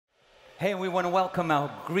Hey, we want to welcome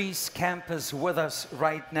our Greece campus with us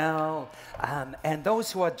right now. And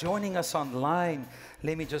those who are joining us online,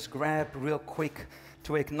 let me just grab real quick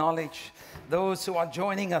to acknowledge those who are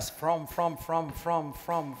joining us from.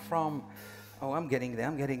 Oh, I'm getting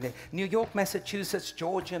there. New York, Massachusetts,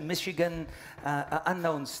 Georgia, Michigan,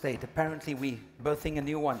 unknown state. Apparently, we birthing a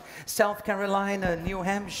new one. South Carolina, New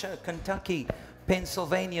Hampshire, Kentucky,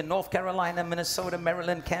 Pennsylvania, North Carolina, Minnesota,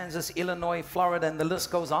 Maryland, Kansas, Illinois, Florida, and the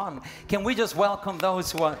list goes on. Can we just welcome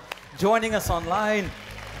those who are joining us online?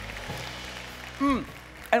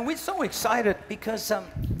 And we're so excited because,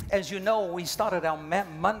 as you know, we started our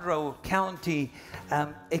Monroe County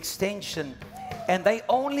extension, and they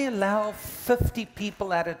only allow 50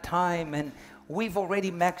 people at a time, and we've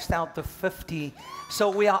already maxed out the 50. So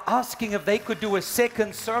we are asking if they could do a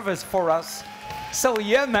second service for us. So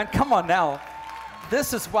yeah, man, come on now.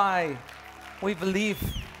 This is why we believe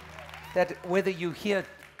that whether you hear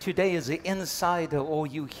today as an insider or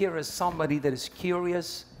you hear as somebody that is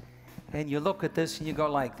curious, and you look at this and you go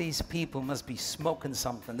like, these people must be smoking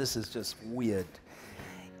something. This is just weird.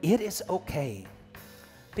 It is okay.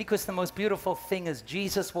 Because the most beautiful thing is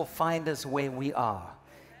Jesus will find us where we are.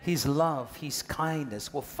 His love, His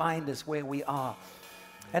kindness will find us where we are.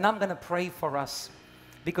 And I'm going to pray for us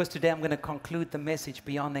because today I'm going to conclude the message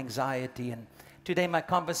Beyond Anxiety. And today my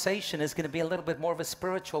conversation is going to be a little bit more of a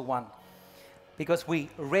spiritual one because we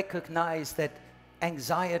recognize that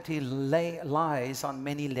anxiety lies on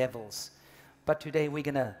many levels. But today we're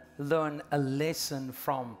going to learn a lesson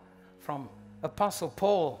from Apostle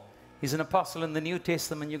Paul. He's an apostle in the New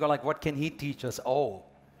Testament. You go like, what can he teach us? Oh,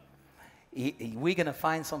 we're going to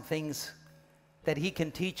find some things that he can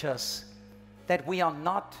teach us, that we are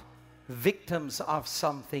not victims of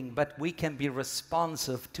something, but we can be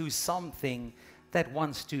responsive to something that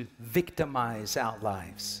wants to victimize our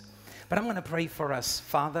lives. But I'm going to pray for us.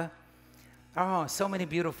 Father, so many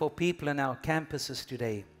beautiful people in our campuses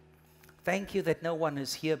today. Thank you that no one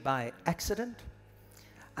is here by accident.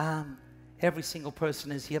 Every single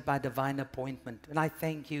person is here by divine appointment. And I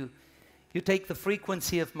thank you. You take the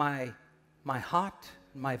frequency of my heart,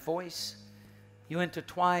 my voice. You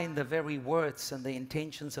intertwine the very words and the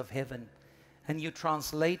intentions of heaven. And you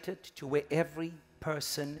translate it to where every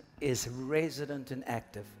person is resident and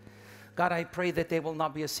active. God, I pray that there will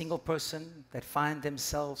not be a single person that find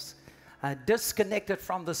themselves disconnected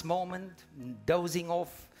from this moment, dozing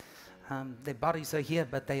off. Their bodies are here,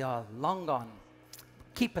 but they are long gone.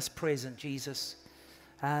 Keep us present, Jesus,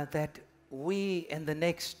 that we in the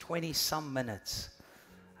next 20-some minutes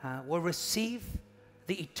will receive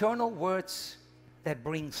the eternal words that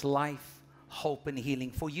brings life, hope, and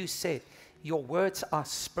healing. For you said, your words are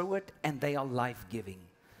spirit and they are life-giving.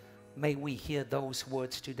 May we hear those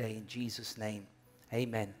words today in Jesus' name.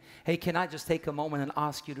 Amen. Hey, can I just take a moment and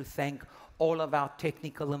ask you to thank all of our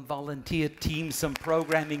technical and volunteer teams and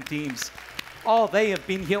programming teams. Oh, they have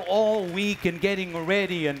been here all week and getting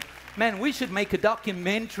ready. And man, we should make a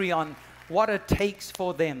documentary on what it takes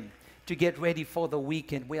for them to get ready for the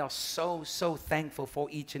weekend. We are so thankful for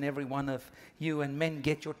each and every one of you. And men,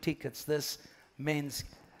 get your tickets. This men's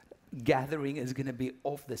gathering is going to be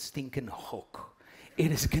off the stinking hook. It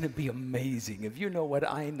is going to be amazing. If you know what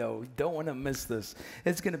I know, don't want to miss this.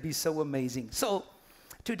 It's going to be so amazing. So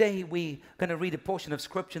today we're going to read a portion of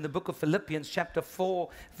scripture in the book of Philippians chapter 4,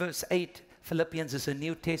 verse 8. Philippians is a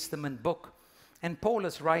New Testament book. And Paul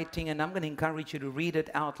is writing, and I'm going to encourage you to read it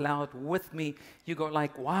out loud with me. You go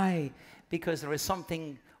like, why? Because there is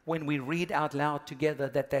something when we read out loud together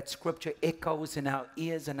that scripture echoes in our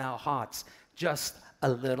ears and our hearts just a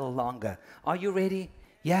little longer. Are you ready?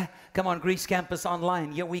 Yeah? Come on, Greece Campus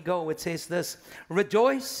Online. Here we go. It says this: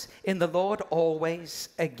 rejoice in the Lord always.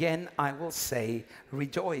 Again, I will say,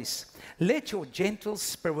 rejoice. Let your gentle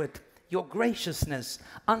spirit, your graciousness,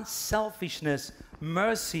 unselfishness,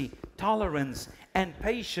 mercy, tolerance, and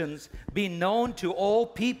patience be known to all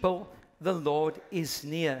people. The Lord is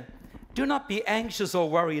near. Do not be anxious or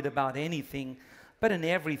worried about anything, but in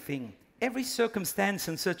everything, every circumstance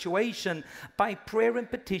and situation, by prayer and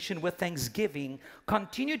petition with thanksgiving,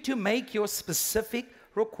 continue to make your specific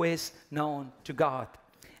requests known to God.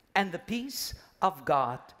 And the peace of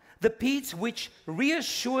God, the peace which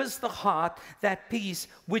reassures the heart, that peace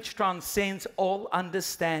which transcends all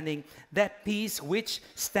understanding, that peace which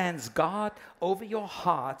stands guard over your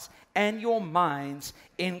hearts and your minds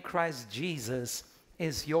in Christ Jesus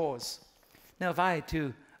is yours. Now, if I had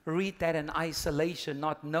to read that in isolation,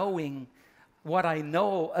 not knowing what I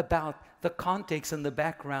know about the context and the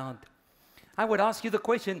background, I would ask you the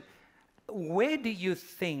question, where do you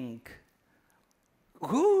think,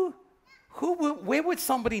 who Where would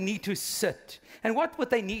somebody need to sit? And what would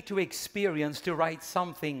they need to experience to write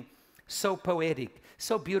something so poetic,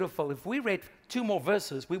 so beautiful? If we read 2 more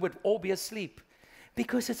verses, we would all be asleep.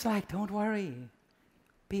 Because it's like, don't worry,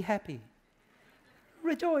 be happy,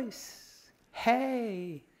 rejoice,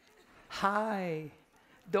 hey, hi,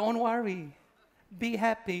 don't worry, be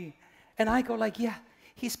happy. And I go like, yeah,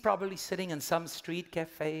 he's probably sitting in some street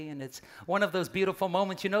cafe, and it's one of those beautiful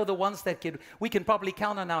moments, the ones that we can probably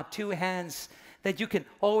count on our 2 hands, that you can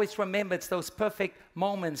always remember. It's those perfect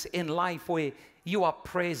moments in life where you are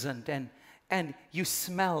present and you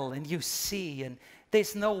smell and you see, and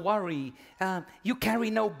there's no worry. You carry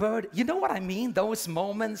no burden. You know what I mean? Those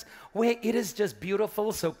moments where it is just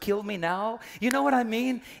beautiful, so kill me now. You know what I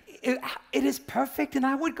mean? It is perfect. And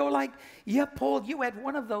I would go like, yeah, Paul, you had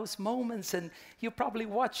one of those moments, and you're probably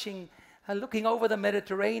watching, looking over the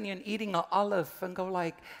Mediterranean, eating an olive, and go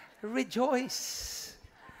like, rejoice,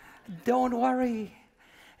 don't worry.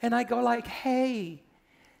 And I go like, hey,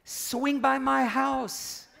 swing by my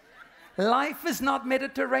house. Life is not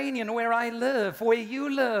Mediterranean where I live, where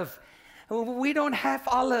you live. We don't have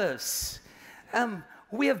olives.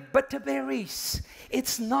 We have bitter berries.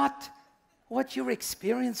 It's not what you're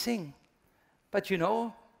experiencing. But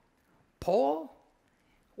Paul,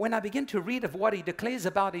 when I begin to read of what he declares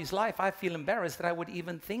about his life, I feel embarrassed that I would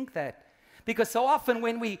even think that. Because so often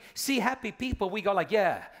when we see happy people, we go like,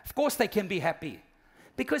 yeah, of course they can be happy.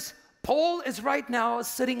 Because Paul is right now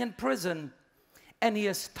sitting in prison, and he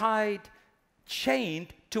is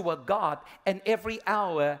chained to a God, and every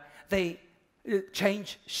hour they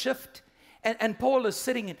change shift. And Paul is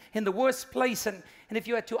sitting in the worst place, and if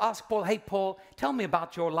you had to ask Paul, hey, Paul, tell me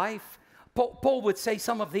about your life, Paul would say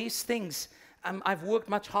some of these things. I've worked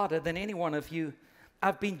much harder than any one of you.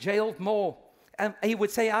 I've been jailed more. He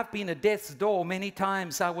would say, I've been at death's door many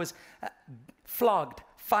times. I was flogged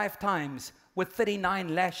 5 times with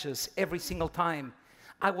 39 lashes every single time.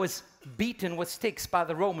 I was beaten with sticks by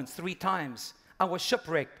the Romans 3 times. I was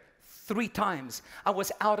shipwrecked 3 times. I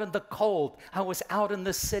was out in the cold. I was out in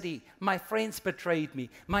the city. My friends betrayed me.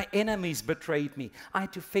 My enemies betrayed me. I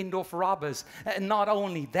had to fend off robbers. And not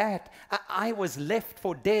only that, I was left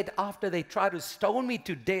for dead after they tried to stone me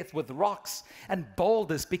to death with rocks and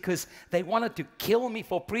boulders because they wanted to kill me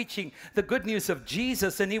for preaching the good news of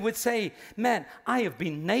Jesus. And he would say, man, I have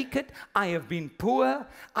been naked. I have been poor.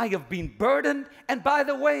 I have been burdened. And by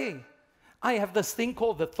the way, I have this thing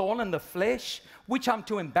called the thorn in the flesh, which I'm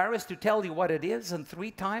too embarrassed to tell you what it is. And 3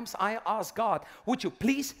 times I asked God, would you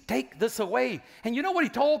please take this away? And you know what he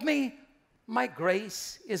told me? My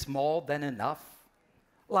grace is more than enough.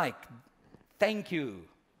 Like, thank you.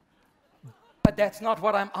 But that's not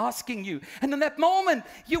what I'm asking you. And in that moment,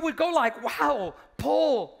 you would go like, wow,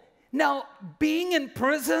 Paul, now being in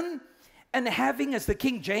prison and having, as the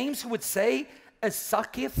King James would say, a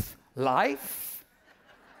sucketh life.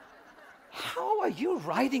 How are you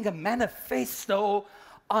writing a manifesto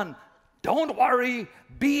on don't worry,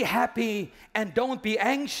 be happy, and don't be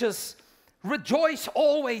anxious? Rejoice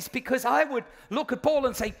always. Because I would look at Paul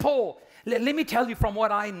and say, Paul, let me tell you from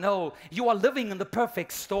what I know, you are living in the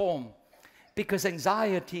perfect storm. Because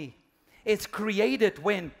anxiety is created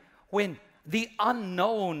when the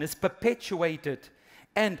unknown is perpetuated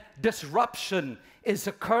and disruption is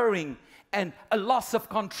occurring. And a loss of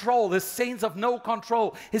control, the sense of no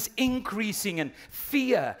control is increasing, and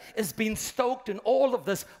fear is being stoked in all of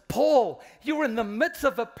this. Paul, you're in the midst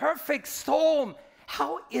of a perfect storm.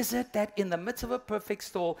 How is it that in the midst of a perfect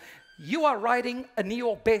storm, you are writing a New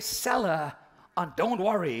York bestseller on don't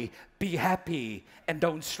worry, be happy, and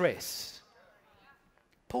don't stress?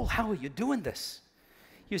 Paul, how are you doing this?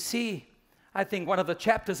 You see, I think one of the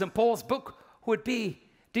chapters in Paul's book would be,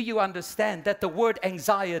 do you understand that the word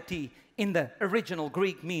anxiety in the original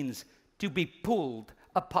Greek means to be pulled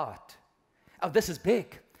apart? Oh, this is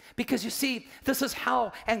big. Because you see, this is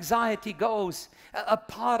how anxiety goes. A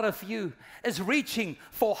part of you is reaching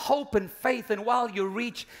for hope and faith. And while you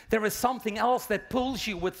reach, there is something else that pulls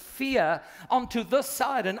you with fear onto this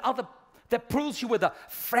side, and other that pulls you with a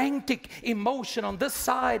frantic emotion on this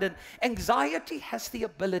side. And anxiety has the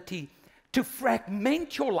ability to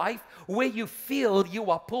fragment your life where you feel you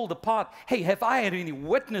are pulled apart. Hey, have I had any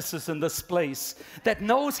witnesses in this place that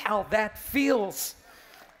knows how that feels?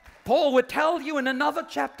 Paul would tell you in another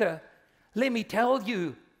chapter, let me tell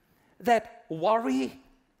you that worry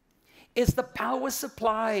is the power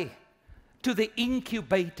supply to the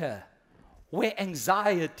incubator where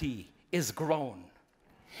anxiety is grown.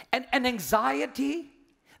 And anxiety,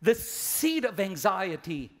 the seed of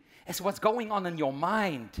anxiety, It's what's going on in your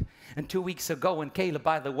mind. And 2 weeks ago, and Caleb,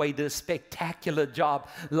 by the way, did a spectacular job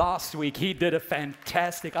last week. He did a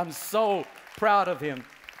fantastic. I'm so proud of him.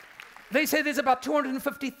 They say there's about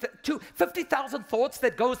 50,000 thoughts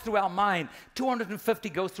that goes through our mind. 250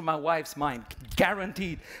 goes through my wife's mind,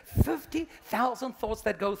 guaranteed. 50,000 thoughts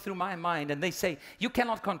that go through my mind. And they say you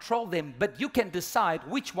cannot control them, but you can decide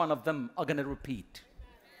which one of them are going to repeat.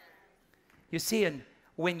 You see, and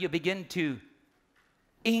when you begin to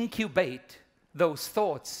incubate those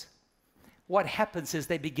thoughts, what happens is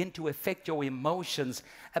they begin to affect your emotions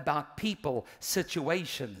about people,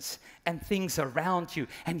 situations, and things around you.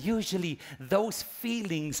 And usually those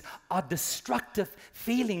feelings are destructive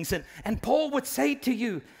feelings. And Paul would say to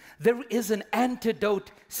you, there is an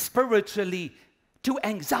antidote spiritually to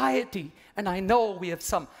anxiety. And I know we have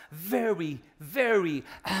some very, very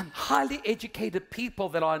highly educated people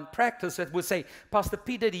that are in practice that will say, Pastor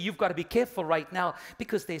P. Diddy, you've got to be careful right now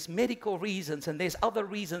because there's medical reasons and there's other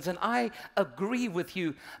reasons. And I agree with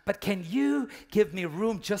you. But can you give me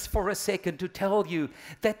room just for a second to tell you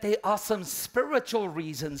that there are some spiritual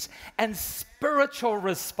reasons and spiritual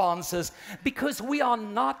responses, because we are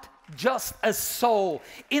not just a soul.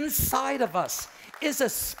 Inside of us is a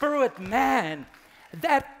spirit man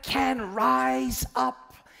that can rise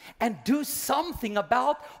up and do something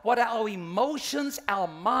about what our emotions, our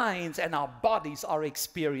minds, and our bodies are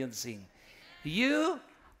experiencing. You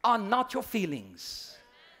are not your feelings.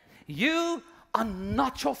 You are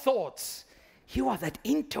not your thoughts. You are that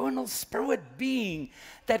internal spirit being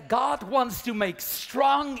that God wants to make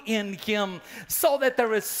strong in him so that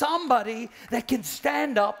there is somebody that can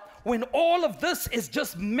stand up when all of this is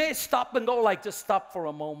just messed up and go like, just stop for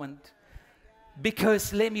a moment.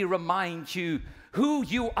 Because let me remind you who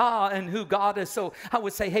you are and who God is. So I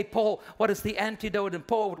would say, hey, Paul, what is the antidote? And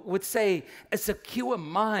Paul would say, a secure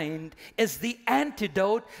mind is the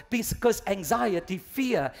antidote, because anxiety,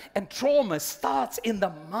 fear, and trauma starts in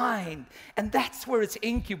the mind. And that's where it's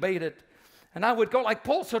incubated. And I would go like,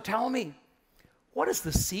 Paul, so tell me, what is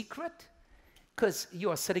the secret? Because you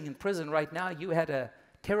are sitting in prison right now. You had a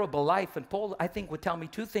terrible life. And Paul, I think, would tell me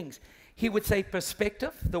two things. He would say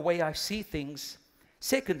perspective, the way I see things.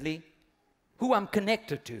 Secondly, who I'm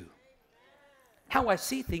connected to. How I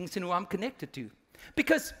see things and who I'm connected to.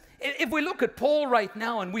 Because if we look at Paul right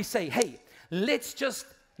now and we say, hey, let's just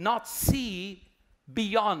not see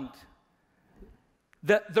beyond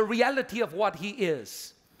the reality of what he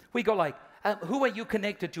is. We go like, who are you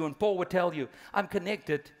connected to? And Paul would tell you, I'm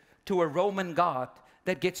connected to a Roman god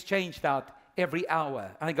that gets changed out every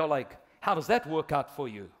hour. And I go like, how does that work out for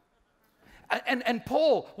you? And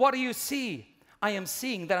Paul, what do you see? I am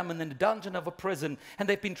seeing that I'm in the dungeon of a prison, and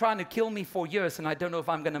they've been trying to kill me for years, and I don't know if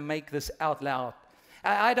I'm going to make this out loud.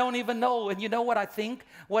 I don't even know. And you know what I think?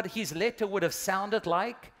 What his letter would have sounded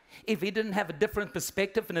like if he didn't have a different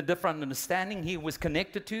perspective and a different understanding he was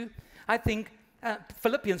connected to? I think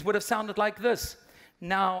Philippians would have sounded like this.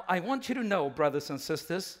 Now, I want you to know, brothers and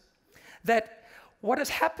sisters, that what has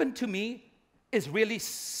happened to me is really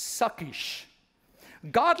suckish.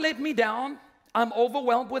 God let me down. I'm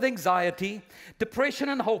overwhelmed with anxiety, depression,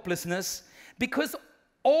 and hopelessness because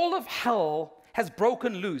all of hell has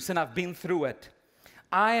broken loose and I've been through it.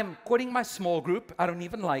 I am quitting my small group. I don't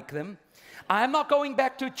even like them. I'm not going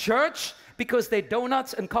back to church because their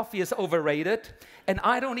donuts and coffee is overrated. And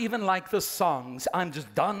I don't even like the songs. I'm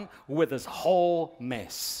just done with this whole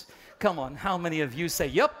mess. Come on, how many of you say,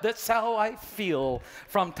 yep, that's how I feel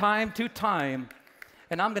from time to time?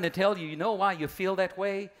 And I'm going to tell you, you know why you feel that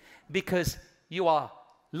way? Because you are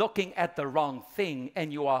looking at the wrong thing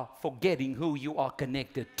and you are forgetting who you are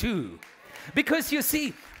connected to. Because you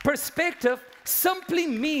see, perspective simply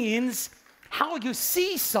means how you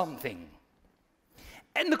see something.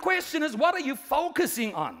 And the question is, what are you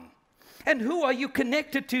focusing on? And who are you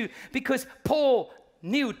connected to? Because Paul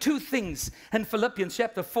knew two things in Philippians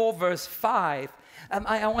chapter 4, verse 5.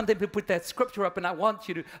 I want them to put that scripture up, and I want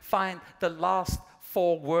you to find the last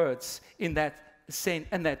four words in that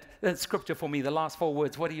scripture for me, the last four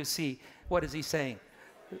words. What do you see? What is he saying?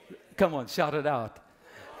 Come on, shout it out.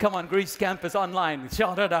 Come on, Greece Campus Online,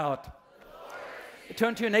 shout it out.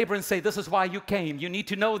 Turn to your neighbor and say, this is why you came. You need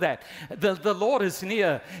to know that. The Lord is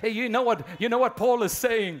near. You know what Paul is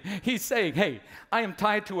saying? He's saying, hey, I am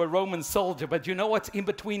tied to a Roman soldier, but you know what's in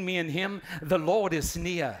between me and him? The Lord is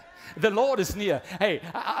near. The Lord is near. Hey,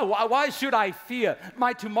 why should I fear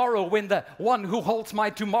my tomorrow when the one who holds my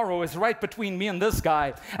tomorrow is right between me and this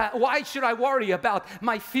guy? Why should I worry about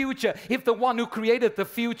my future if the one who created the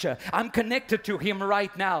future, I'm connected to him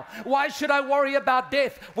right now? Why should I worry about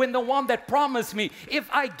death when the one that promised me, if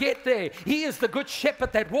I get there, he is the good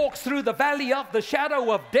shepherd that walks through the valley of the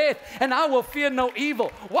shadow of death, and I will fear no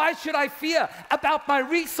evil? Why should I fear about my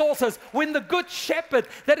resources when the good shepherd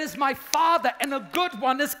that is my father and a good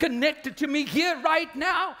one is connected to me here right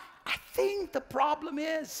now? I think the problem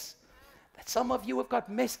is that some of you have got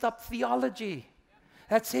messed up theology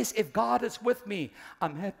that says, if God is with me,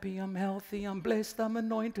 I'm happy, I'm healthy, I'm blessed, I'm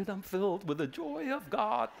anointed, I'm filled with the joy of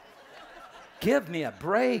God. Give me a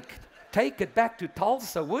break. Take it back to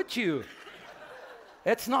Tulsa, would you?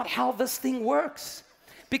 It's not how this thing works.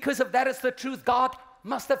 Because if that is the truth, God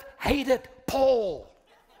must have hated Paul.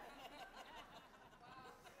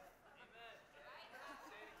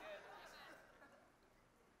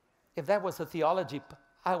 If that was the theology,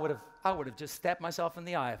 I would have just stabbed myself in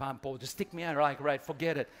the eye. If I'm Paul, just stick me out, right,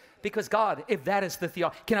 forget it. Because God, if that is the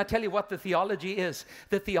theology, can I tell you what the theology is?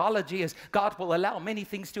 The theology is God will allow many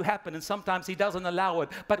things to happen, and sometimes he doesn't allow it.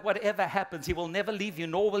 But whatever happens, he will never leave you,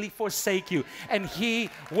 nor will he forsake you. And he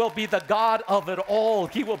will be the God of it all.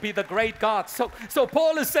 He will be the great God. So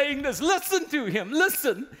Paul is saying this. Listen to him.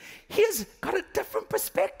 Listen. He's got a different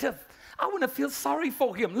perspective. I want to feel sorry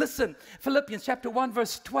for him. Listen, Philippians chapter 1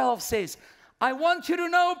 verse 12 says, I want you to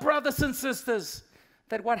know, brothers and sisters,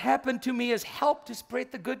 that what happened to me has helped to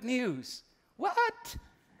spread the good news. What?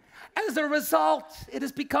 As a result, it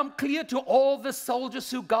has become clear to all the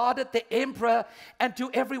soldiers who guarded the emperor and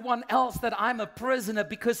to everyone else that I'm a prisoner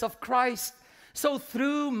because of Christ. So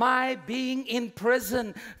through my being in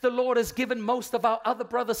prison, the Lord has given most of our other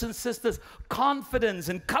brothers and sisters confidence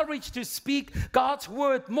and courage to speak God's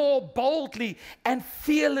word more boldly and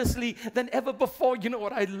fearlessly than ever before. You know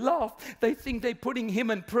what I love? They think they're putting him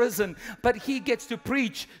in prison, but he gets to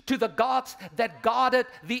preach to the gods that guarded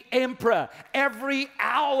the emperor every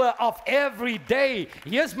hour of every day.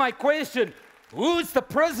 Here's my question. Who's the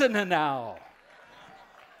prisoner now?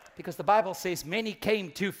 Because the Bible says many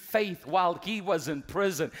came to faith while he was in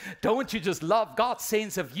prison. Don't you just love God's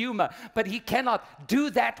sense of humor? But he cannot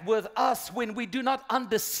do that with us when we do not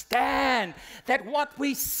understand that what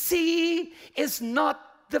we see is not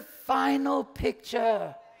the final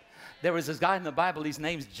picture. There is this guy in the Bible, his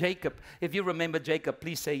name's Jacob. If you remember Jacob,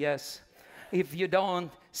 please say yes. If you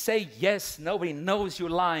don't, say yes. Nobody knows you're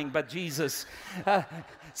lying but Jesus.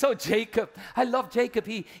 So Jacob, I love Jacob.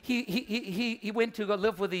 He went to go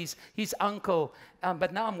live with his uncle,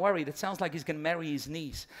 but now I'm worried. It sounds like he's going to marry his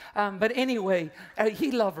niece. But anyway,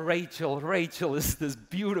 he loved Rachel. Rachel is this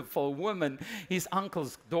beautiful woman. His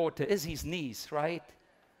uncle's daughter is his niece, right?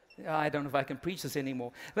 I don't know if I can preach this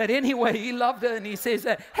anymore. But anyway, he loved her, and he says,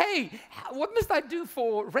 hey, what must I do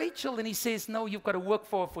for Rachel? And he says, no, you've got to work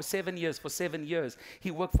for 7 years. For 7 years,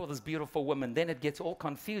 he worked for this beautiful woman. Then it gets all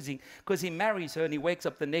confusing because he marries her, and he wakes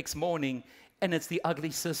up the next morning, and it's the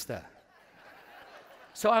ugly sister.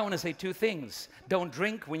 So I want to say two things. Don't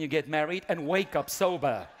drink when you get married, and wake up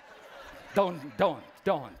sober. Don't.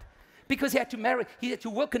 Because he had to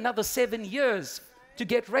work another 7 years to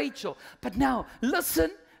get Rachel. But now,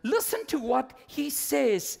 listen to what he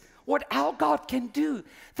says, what our God can do.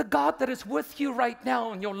 The God that is with you right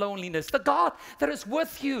now in your loneliness. The God that is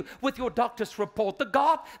with you with your doctor's report. The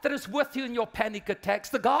God that is with you in your panic attacks.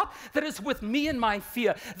 The God that is with me in my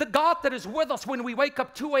fear. The God that is with us when we wake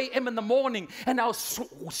up 2 a.m. in the morning and our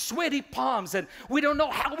sweaty palms and we don't know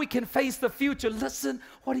how we can face the future. Listen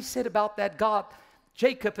what he said about that God.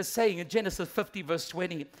 Jacob is saying in Genesis 50 verse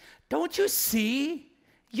 20, don't you see?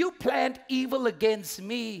 You planned evil against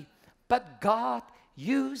me, but God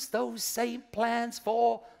used those same plans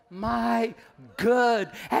for my good.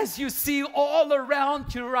 As you see all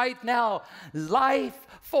around you right now, life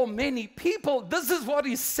for many people, this is what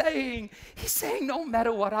he's saying. He's saying, no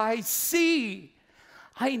matter what I see,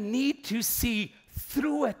 I need to see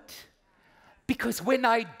through it. Because when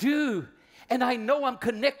I do, and I know I'm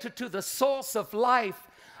connected to the source of life,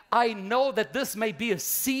 I know that this may be a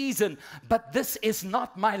season, but this is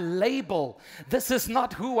not my label. This is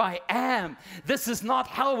not who I am. This is not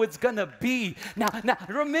how it's gonna be. Now,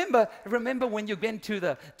 remember when you went to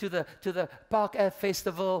the Park Air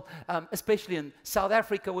Festival, especially in South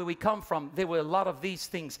Africa, where we come from. There were a lot of these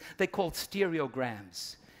things. They called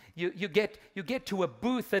stereograms. You get to a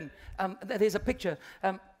booth, and there's a picture.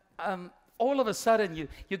 All of a sudden,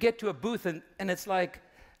 you get to a booth, and it's like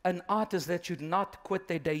an artist that should not quit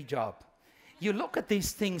their day job. You look at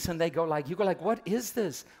these things and you go like, what is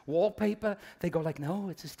this? Wallpaper? They go like, no,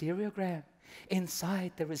 it's a stereogram.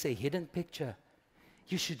 Inside, there is a hidden picture.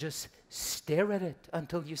 You should just stare at it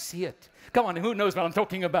until you see it. Come on, who knows what I'm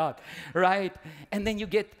talking about, right? And then you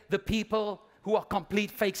get the people who are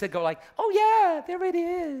complete fakes that go like, oh yeah, there it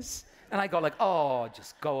is. And I go like, oh,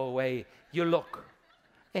 just go away. You look,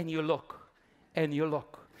 and you look, and you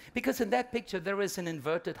look. Because in that picture, there is an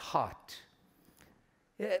inverted heart.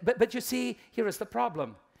 But you see, here is the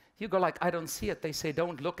problem. You go like, I don't see it. They say,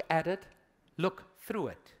 don't look at it, look through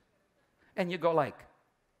it. And you go like,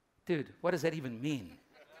 dude, what does that even mean?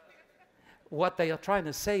 What they are trying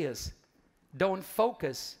to say is, don't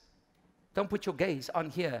focus, don't put your gaze on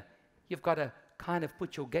here. You've got to kind of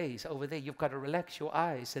put your gaze over there. You've got to relax your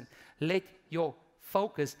eyes and let your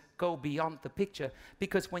focus go beyond the picture.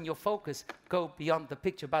 Because when your focus go beyond the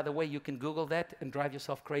picture, by the way, you can Google that and drive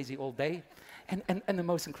yourself crazy all day. And the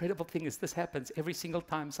most incredible thing is this happens every single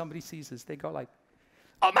time somebody sees this. They go like,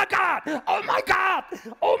 oh my God, oh my God,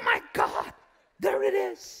 oh my God, there it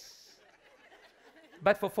is.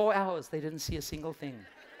 But for 4 hours, they didn't see a single thing.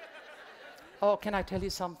 Oh, can I tell you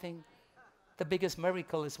something? The biggest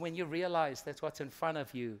miracle is when you realize that what's in front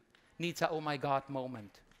of you needs a oh my God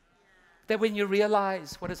moment. That when you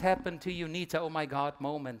realize what has happened to you needs a oh my God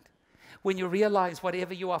moment. When you realize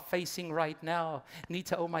whatever you are facing right now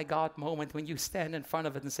needs a oh my God moment, when you stand in front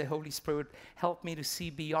of it and say, Holy Spirit, help me to see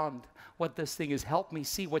beyond what this thing is. Help me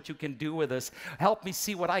see what you can do with this. Help me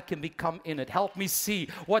see what I can become in it. Help me see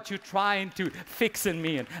what you're trying to fix in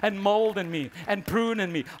me and mold in me and prune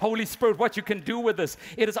in me. Holy Spirit, what you can do with this.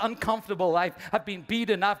 It is uncomfortable. I've been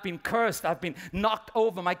beaten. I've been cursed. I've been knocked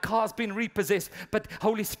over. My car's been repossessed. But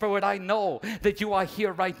Holy Spirit, I know that you are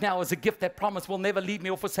here right now as a gift that promise will never leave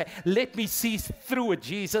me or forsake. Let me see through it,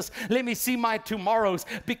 Jesus. Let me see my tomorrows.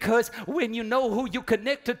 Because when you know who you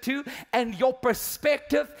connected to and your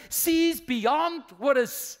perspective sees beyond what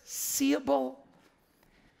is seeable,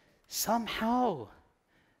 somehow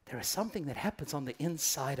there is something that happens on the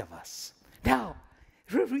inside of us. Now,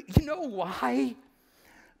 you know why?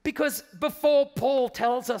 Because before Paul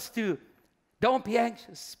tells us to don't be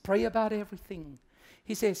anxious, pray about everything,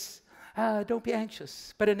 he says, don't be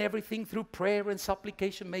anxious, but in everything through prayer and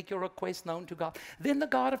supplication make your request known to God. Then the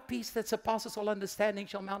God of peace that surpasses all understanding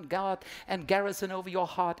shall mount guard and garrison over your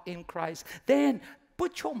heart in Christ. Then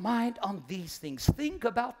put your mind on these things. Think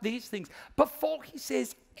about these things. Before he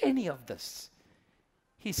says any of this,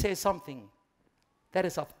 he says something that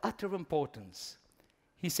is of utter importance.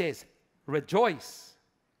 He says, rejoice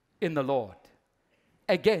in the Lord.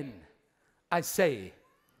 Again, I say,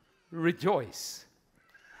 rejoice.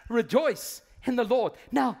 Rejoice in the Lord.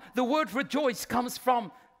 Now, the word rejoice comes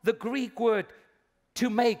from the Greek word to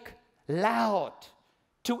make loud,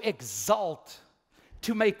 to exalt,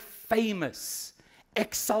 to make famous,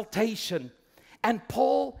 exaltation. And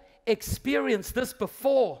Paul experienced this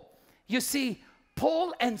before. You see,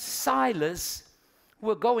 Paul and Silas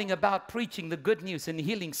were going about preaching the good news and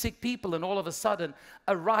healing sick people, and all of a sudden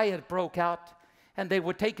a riot broke out, and they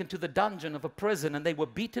were taken to the dungeon of a prison, and they were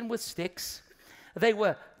beaten with sticks. They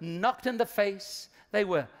were knocked in the face. They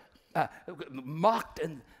were mocked,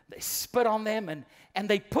 and they spit on them, and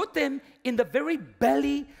they put them in the very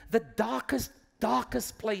belly, the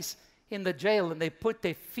darkest place in the jail, and they put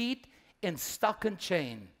their feet in stock and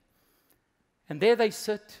chain. And there they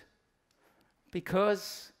sit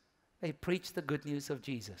because they preach the good news of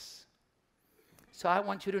Jesus. So I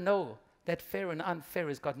want you to know that fair and unfair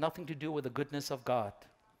has got nothing to do with the goodness of God.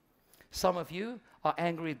 Some of you are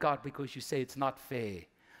angry at God because you say it's not fair.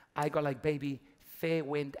 I go like, baby, fair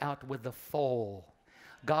went out with the fall.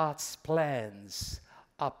 God's plans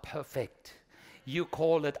are perfect. You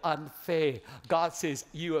call it unfair. God says,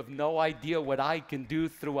 you have no idea what I can do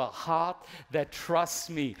through a heart that trusts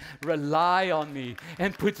me, rely on me,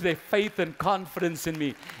 and puts their faith and confidence in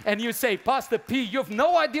me. And you say, Pastor P, you have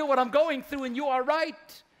no idea what I'm going through, and you are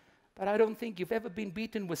right. But I don't think you've ever been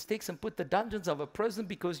beaten with sticks and put in the dungeons of a prison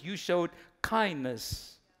because you showed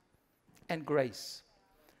kindness and grace.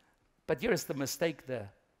 But here's the mistake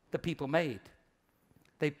the people made.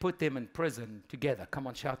 They put them in prison together. Come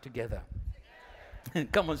on, shout together.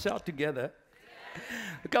 Come on, shout together.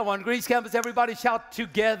 Come on, Greece Campus, everybody shout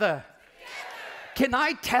together. Can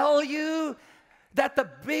I tell you that the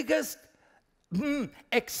biggest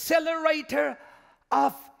accelerator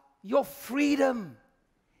of your freedom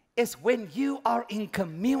is when you are in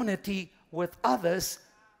community with others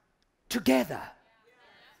together.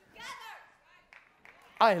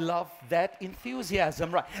 I love that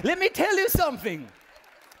enthusiasm, right? Let me tell you something.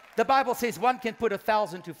 The Bible says one can put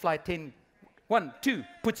 1,000 to flight, 10 1, 2,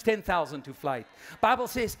 puts 10,000 to flight. Bible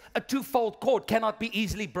says a twofold cord cannot be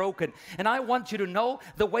easily broken. And I want you to know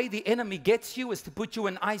the way the enemy gets you is to put you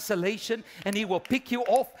in isolation, and he will pick you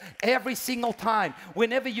off every single time.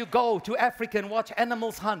 Whenever you go to Africa and watch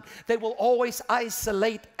animals hunt, they will always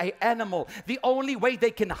isolate an animal. The only way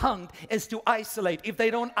they can hunt is to isolate. If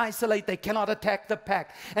they don't isolate, they cannot attack the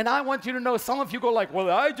pack. And I want you to know, some of you go like, well,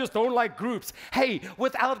 I just don't like groups. Hey,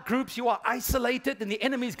 without groups, you are isolated, and the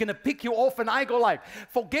enemy is going to pick you off. And I go like,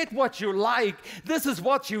 forget what you like. This is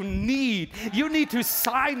what you need. You need to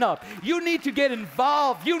sign up. You need to get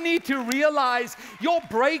involved. You need to realize your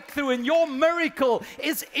breakthrough and your miracle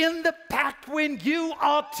is in the pack when you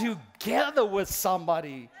are together with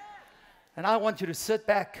somebody. And I want you to sit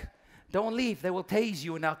back. Don't leave. They will tase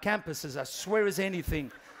you in our campuses, I swear as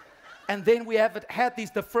anything. And then we have had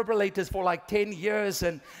these defibrillators for like 10 years,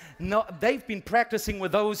 and no, they've been practicing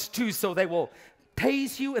with those too, so they will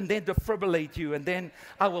tase you and then defibrillate you, and then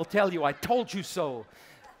I will tell you, I told you so.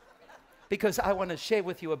 Because I want to share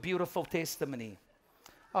with you a beautiful testimony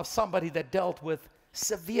of somebody that dealt with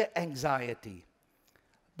severe anxiety,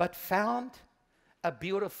 but found a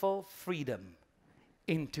beautiful freedom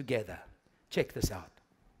in together. Check this out.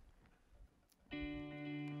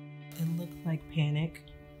 It looked like panic,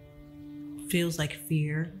 feels like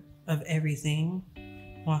fear of everything,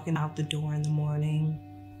 walking out the door in the morning,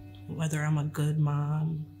 whether I'm a good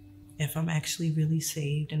mom, if I'm actually really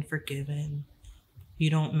saved and forgiven. You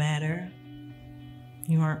don't matter.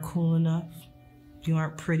 You aren't cool enough. You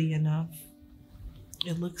aren't pretty enough.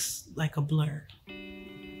 It looks like a blur.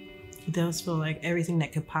 It does feel like everything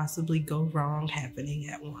that could possibly go wrong happening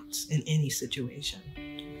at once in any situation.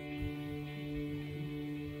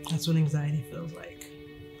 That's what anxiety feels like.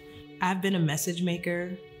 I've been a message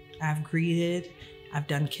maker. I've greeted. I've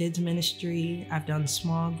done kids ministry, I've done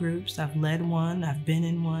small groups, I've led one, I've been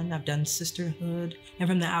in one, I've done sisterhood. And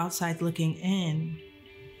from the outside looking in,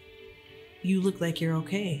 you look like you're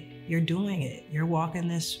okay. You're doing it. You're walking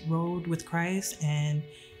this road with Christ, and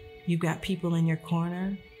you've got people in your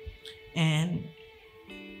corner, and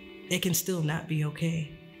it can still not be okay.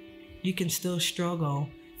 You can still struggle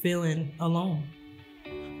feeling alone.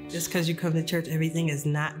 Just because you come to church, everything is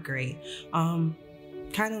not great.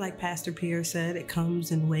 Kind of like Pastor Pierre said, it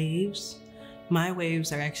comes in waves. My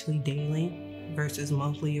waves are actually daily versus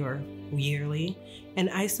monthly or yearly. And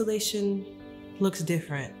isolation looks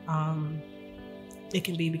different. It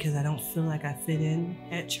can be because I don't feel like I fit in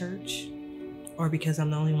at church, or because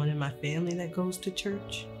I'm the only one in my family that goes to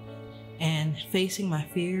church. And facing my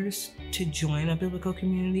fears to join a biblical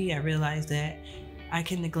community, I realized that I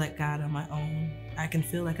can neglect God on my own. I can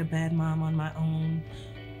feel like a bad mom on my own.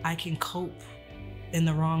 I can cope in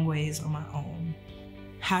the wrong ways on my own.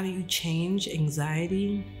 How do you change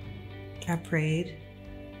anxiety? I prayed,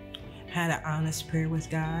 had an honest prayer with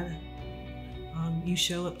God. You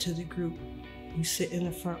show up to the group, you sit in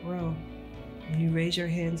the front row, and you raise your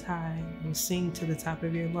hands high and sing to the top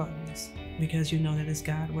of your lungs, because you know that it's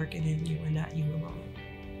God working in you and not you alone.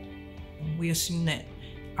 We assume that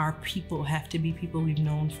our people have to be people we've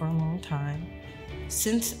known for a long time.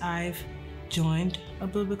 Since I've joined a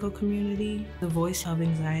biblical community, the voice of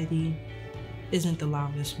anxiety isn't the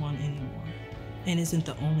loudest one anymore, and isn't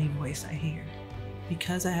the only voice I hear.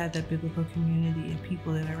 Because I have that biblical community and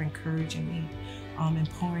people that are encouraging me and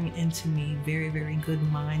pouring into me very, very good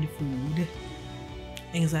mind food,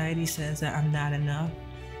 anxiety says that I'm not enough,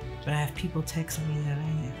 but I have people texting me that I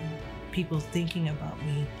am, people thinking about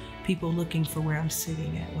me, people looking for where I'm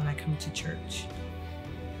sitting at when I come to church.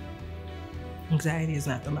 Anxiety is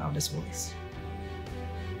not the loudest voice.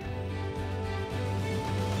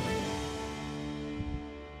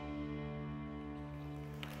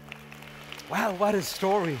 Wow, what a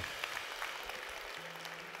story.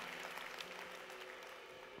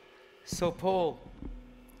 So Paul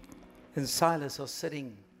and Silas are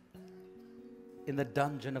sitting in the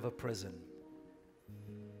dungeon of a prison.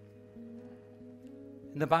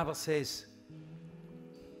 And the Bible says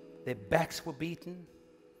their backs were beaten,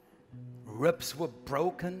 ribs were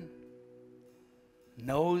broken,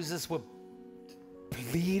 noses were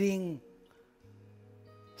bleeding,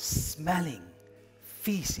 smelling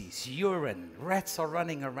feces, urine, rats are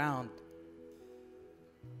running around.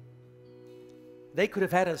 They could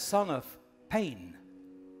have had a song of pain.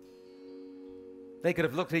 They could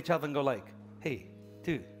have looked at each other and go like, hey,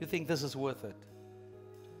 dude, you think this is worth it?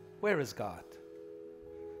 Where is God?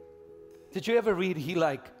 Did you ever read he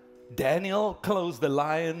like Daniel closed the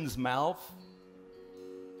lion's mouth?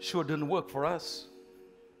 Sure didn't work for us.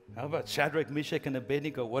 How about Shadrach, Meshach, and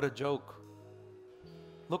Abednego? What a joke.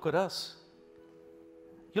 Look at us.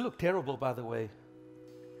 You look terrible, by the way.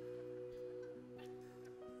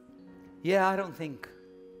 yeah, I don't think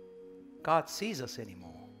God sees us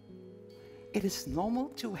anymore. It is normal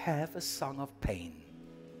to have a song of pain.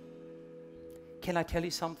 Can I tell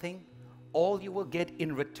you something? All you will get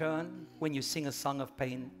in return when you sing a song of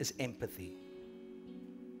pain is empathy.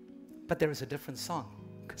 But there is a different song,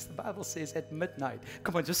 because the Bible says at midnight.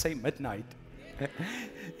 Come on, just say midnight.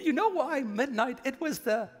 You know why midnight? It was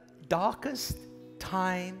the darkest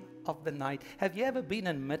time of the night. Have you ever been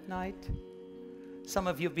in midnight? Some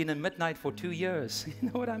of you have been in midnight for 2 years. You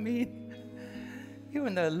know what I mean? You're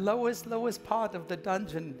in the lowest part of the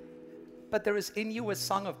dungeon, but there is in you a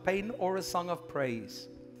song of pain or a song of praise.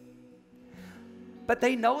 But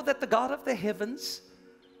they know that the God of the heavens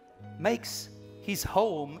makes his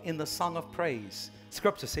home in the song of praise.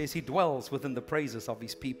 Scripture says he dwells within the praises of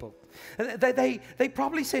his people. They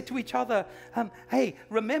probably said to each other, hey,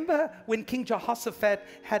 remember when King Jehoshaphat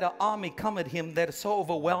had an army come at him that is so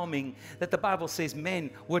overwhelming that the Bible says men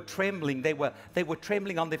were trembling. They were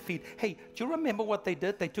trembling on their feet. Hey, do you remember what they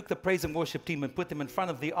did? They took the praise and worship team and put them in front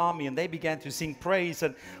of the army, and they began to sing praise.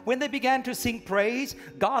 And when they began to sing praise,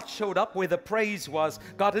 God showed up where the praise was.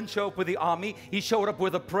 God didn't show up with the army. He showed up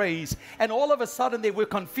with the praise. And all of a sudden there was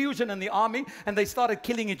confusion in the army, and they started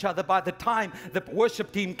killing each other. By the time the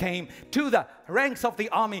worship team came to the ranks of the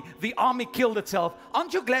army killed itself.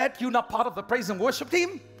 Aren't you glad you're not part of the praise and worship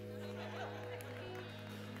team?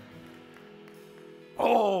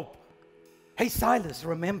 Oh, hey Silas,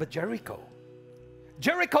 remember Jericho?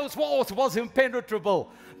 Jericho's walls was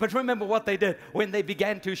impenetrable. But remember what they did when they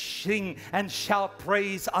began to sing and shout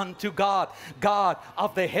praise unto God. God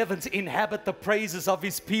of the heavens inhabit the praises of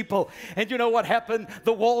his people. And you know what happened?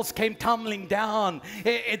 The walls came tumbling down.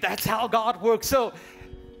 That's how God works. So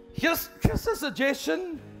just a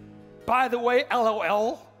suggestion. By the way,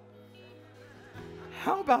 LOL.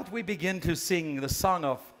 How about we begin to sing the song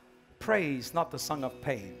of praise, not the song of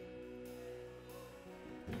pain?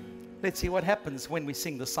 Let's see what happens when we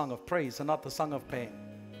sing the song of praise and not the song of pain.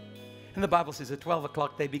 And the Bible says at 12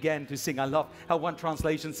 o'clock they began to sing. I love how one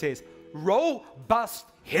translation says, robust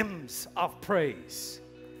hymns of praise.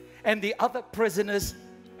 And the other prisoners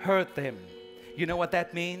heard them. You know what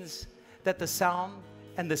that means? That the sound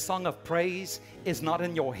and the song of praise is not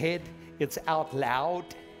in your head, it's out loud.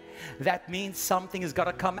 That means something has got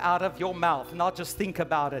to come out of your mouth, not just think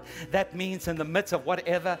about it. That means in the midst of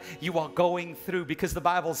whatever you are going through, because the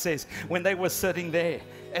Bible says when they were sitting there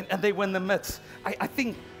and they were in the midst, I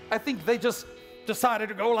think they just decided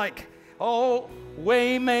to go like, oh,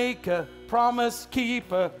 waymaker, promise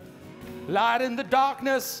keeper, light in the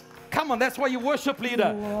darkness. Come on, that's why you worship,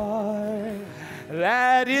 leader.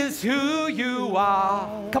 That is who you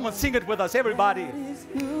are. Come on, sing it with us, everybody.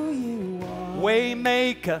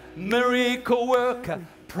 Waymaker, miracle worker,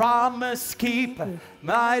 promise keeper,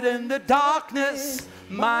 light in the darkness.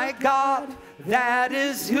 My God, that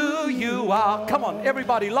is who you are. Come on,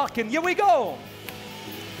 everybody, lock in. Here we go.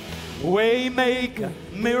 Waymaker,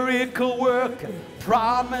 miracle worker,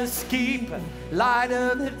 promise keeper, light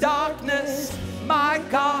of the darkness. My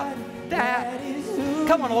God, that is who.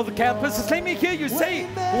 Come on, all the campuses, let me hear you say,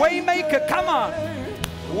 Waymaker, come on.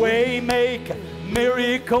 Waymaker,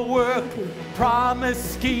 miracle worker,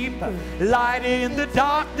 promise keeper, light in the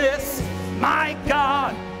darkness. My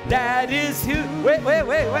God, that is who. Wait.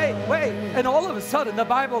 And all of a sudden, the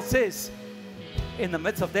Bible says, in the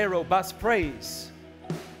midst of their robust praise,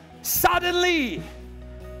 suddenly,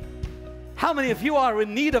 how many of you are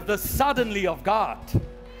in need of the suddenly of God?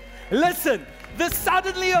 Listen, the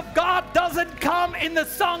suddenly of God doesn't come in the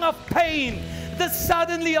song of pain. The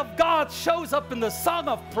suddenly of God shows up in the song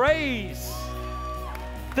of praise.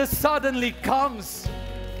 The suddenly comes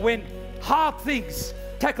when hard things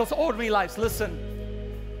tackles ordinary lives. Listen,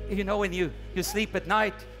 you know when you sleep at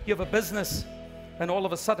night, you have a business, and all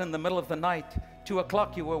of a sudden in the middle of the night, 2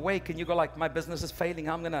 o'clock, you awake and you go like, my business is failing.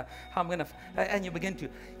 And you begin to,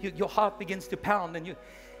 your heart begins to pound, and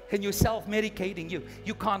you're self-medicating.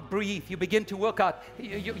 You can't breathe. You begin to work out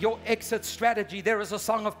your exit strategy. There is a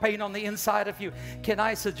song of pain on the inside of you. Can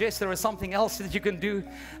I suggest there is something else that you can do?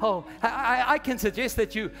 Oh, I can suggest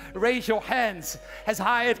that you raise your hands as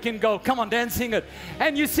high as it can go. Come on, dancing it.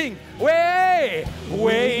 And you sing,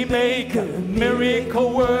 Waymaker,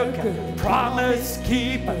 miracle worker, promise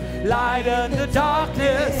keeper, light in the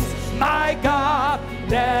darkness. My God,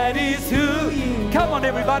 that is who you are. Come on,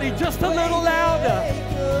 everybody, just a little louder.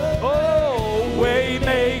 Oh,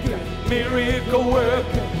 waymaker, miracle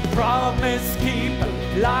worker, promise keeper,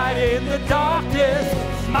 light in the darkness.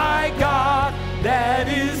 My God, that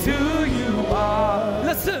is who you are.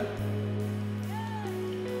 Listen,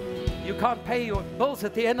 you can't pay your bills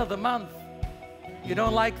at the end of the month. You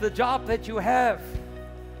don't like the job that you have.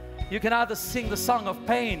 You can either sing the song of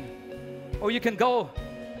pain, or you can go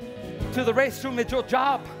to the restroom at your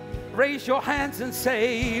job. Raise your hands and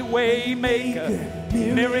say, Waymaker,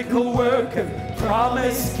 miracle worker,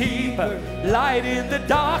 promise keeper, light in the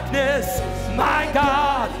darkness, my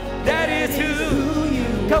God, that is who you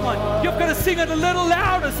are. Come on, you've got to sing it a little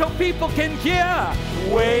louder so people can hear.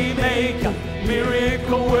 Waymaker,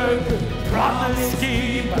 miracle worker, promise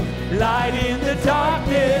keeper, light in the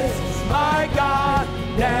darkness, my God,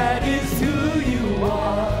 that is who you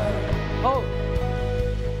are. Oh,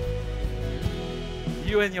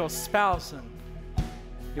 you and your spouse and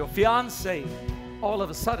your fiance, all of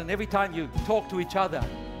a sudden, every time you talk to each other,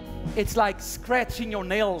 it's like scratching your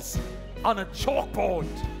nails on a chalkboard.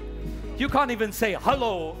 You can't even say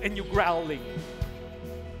hello and you're growling.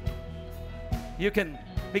 You can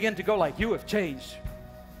begin to go like, you have changed.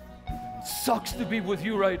 It sucks to be with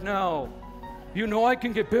you right now. You know I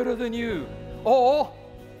can get better than you. Or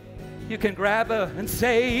you can grab her and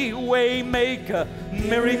say, Waymaker,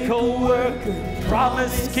 miracle worker,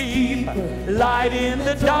 promise keeper, light in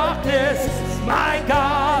the darkness, my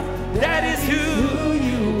God, that is who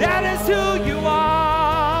you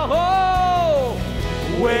are. Oh,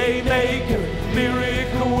 Waymaker,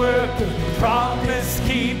 miracle worker, promise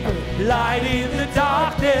keeper, light in the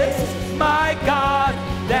darkness, my God,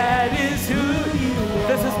 that is who you are.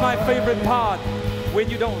 This is my favorite part, when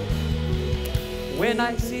you don't. When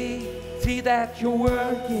I see that you're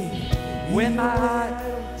working, when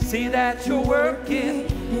I see that you're working,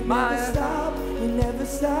 you never stop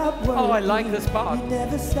working. Oh, I like this part. You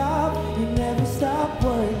never stop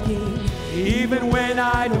working. Even when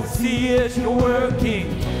I don't see it, you're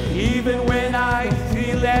working. Even when I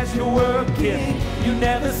feel that you're working, you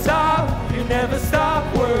never stop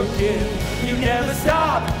working. You never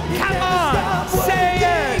stop. Come on, say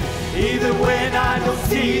it. Even when I don't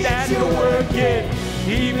see that you're working,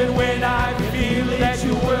 even when I feel that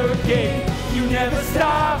you're working, you never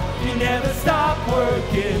stop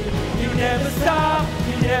working. You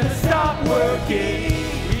never stop working.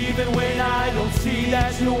 Even when I don't see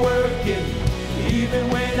that you're working, even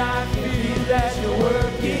when I feel that you're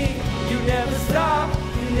working, you never stop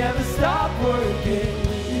working.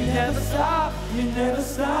 You never stop working. You never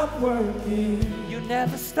stop working. You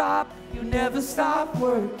never stop working. You never stop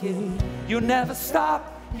working. You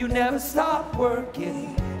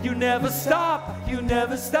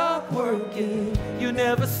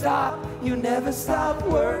never stop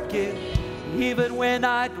working. Even when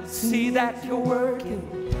I don't see that you're working,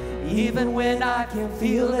 even when I can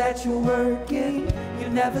feel that you're working, you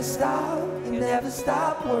never stop working.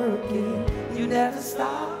 You never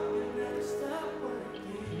stop working.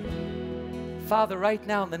 Father, right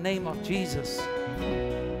now in the name of Jesus,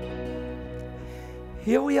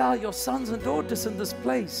 here we are, your sons and daughters in this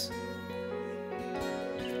place.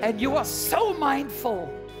 And you are so mindful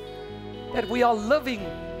that we are living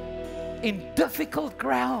in difficult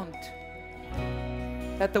ground,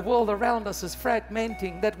 that the world around us is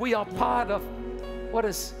fragmenting, that we are part of what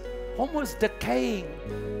is almost decaying.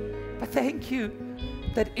 But thank you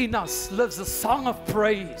that in us lives a song of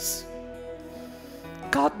praise.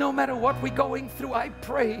 God, no matter what we're going through, I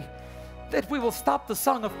pray that we will stop the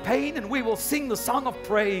song of pain and we will sing the song of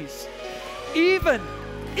praise. Even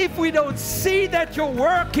if we don't see that you're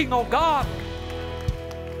working, oh God,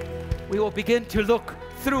 we will begin to look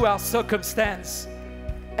through our circumstance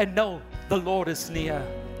and know the Lord is near.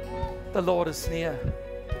 The Lord is near.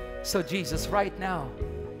 So Jesus, right now,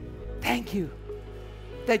 thank you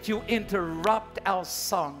that you interrupt our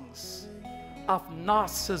songs of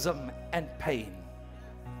narcissism and pain.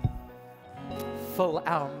 Fill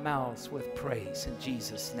our mouths with praise in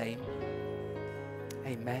Jesus' name.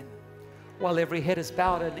 Amen. While every head is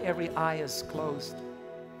bowed and every eye is closed,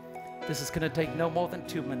 this is going to take no more than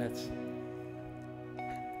 2 minutes.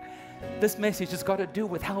 This message has got to do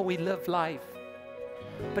with how we live life.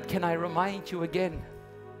 But can I remind you again,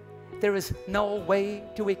 there is no way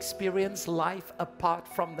to experience life apart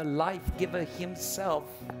from the life giver himself.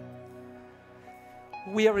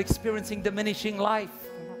 We are experiencing diminishing life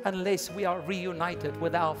unless we are reunited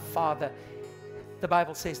with our Father. The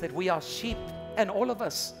Bible says that we are sheep, and all of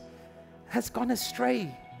us has gone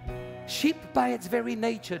astray. Sheep by its very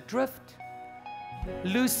nature drift,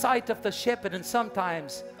 lose sight of the shepherd, and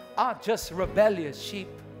sometimes are just rebellious sheep.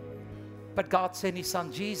 But God sent His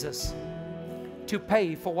Son Jesus to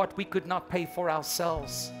pay for what we could not pay for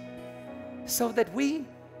ourselves, so that we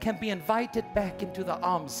can be invited back into the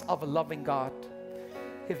arms of a loving God.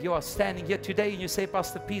 If you are standing here today and you say,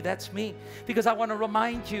 Pastor P, that's me, because I want to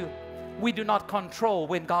remind you, We do not control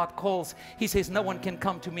when God calls. He says, no one can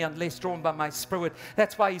come to me unless drawn by my Spirit.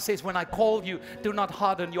 That's why He says, when I call you, do not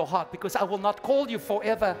harden your heart, because I will not call you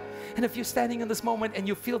forever. And if you're standing in this moment and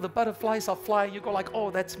you feel the butterflies are flying, you go like,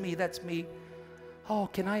 oh, that's me, that's me. Oh,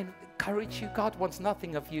 can I encourage you? God wants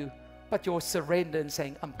nothing of you but your surrender and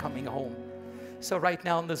saying, I'm coming home. So right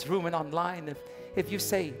now in this room and online, if you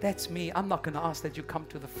say, that's me, I'm not going to ask that you come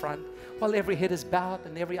to the front. While every head is bowed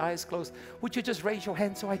and every eye is closed, would you just raise your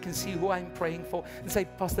hand so I can see who I'm praying for? And say,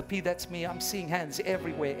 Pastor P, that's me. I'm seeing hands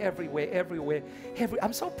everywhere, everywhere, everywhere.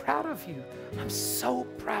 I'm so proud of you. I'm so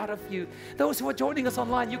proud of you. Those who are joining us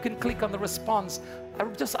online, you can click on the response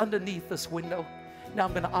just underneath this window. Now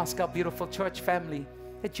I'm going to ask our beautiful church family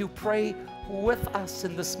that you pray with us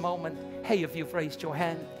in this moment. Hey, if you've raised your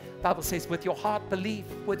hand, the Bible says, with your heart believe,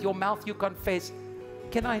 with your mouth you confess.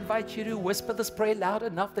 Can I invite you to whisper this prayer loud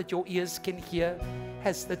enough that your ears can hear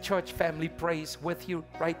as the church family prays with you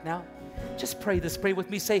right now? Just pray this prayer with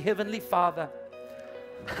me. Say, Heavenly Father,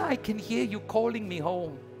 I can hear you calling me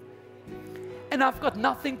home. And I've got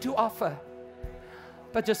nothing to offer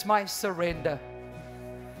but just my surrender.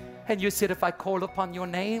 And you said, if I call upon your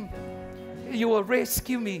name, you will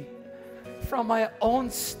rescue me from my own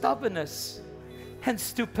stubbornness and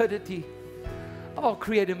stupidity. Oh,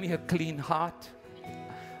 create in me a clean heart.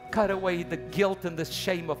 Cut away the guilt and the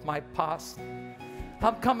shame of my past.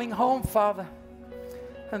 I'm coming home, Father.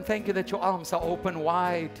 And thank you that your arms are open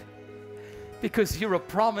wide, because you're a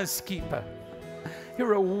promise keeper.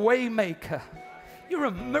 You're a way maker. You're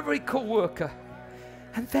a miracle worker.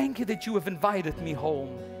 And thank you that you have invited me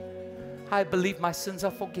home. I believe my sins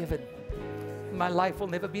are forgiven. My life will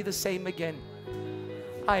never be the same again.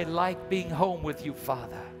 I like being home with you,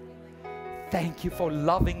 Father. Thank you for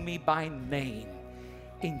loving me by name.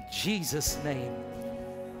 In Jesus' name,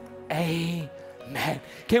 amen.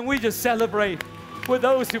 Can we just celebrate with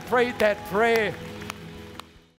those who prayed that prayer?